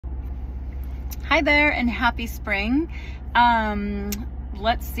Hi there and happy spring.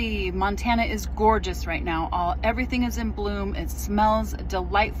 Let's see, Montana is gorgeous right now. Everything is in bloom. It smells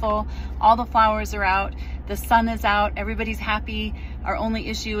delightful. All the flowers are out. The sun is out. Everybody's happy. Our only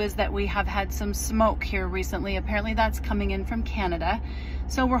issue is that we have had some smoke here recently. Apparently that's coming in from Canada.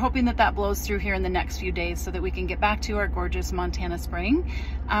 So we're hoping that that blows through here in the next few days so that we can get back to our gorgeous Montana spring.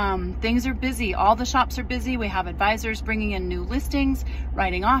 Things are busy. All the shops are busy. We have advisors bringing in new listings,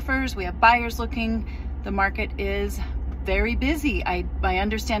 writing offers. We have buyers looking. The market is very busy. I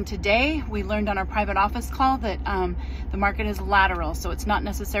understand today we learned on our private office call that the market is lateral, so it's not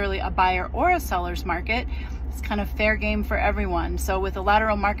necessarily a buyer or a seller's market. It's kind of fair game for everyone. So with a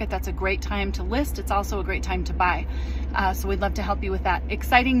lateral market, that's a great time to list. It's also a great time to buy. So we'd love to help you with that.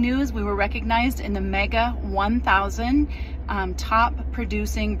 Exciting news, we were recognized in the Mega 1000 top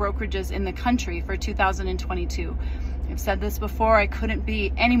producing brokerages in the country for 2022. I've said this before, I couldn't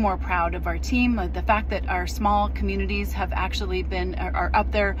be any more proud of our team. The fact that our small communities have actually are up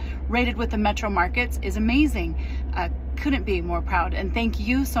there rated with the metro markets is amazing. Couldn't be more proud. And thank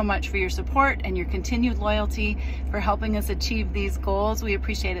you so much for your support and your continued loyalty for helping us achieve these goals. We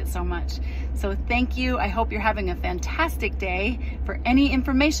appreciate it so much. So thank you. I hope you're having a fantastic day. For any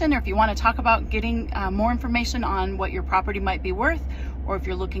information, or if you want to talk about getting more information on what your property might be worth, or if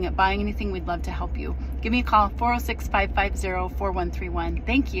you're looking at buying anything, we'd love to help you. Give me a call, 406-550-4131.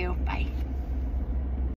 Thank you. Bye.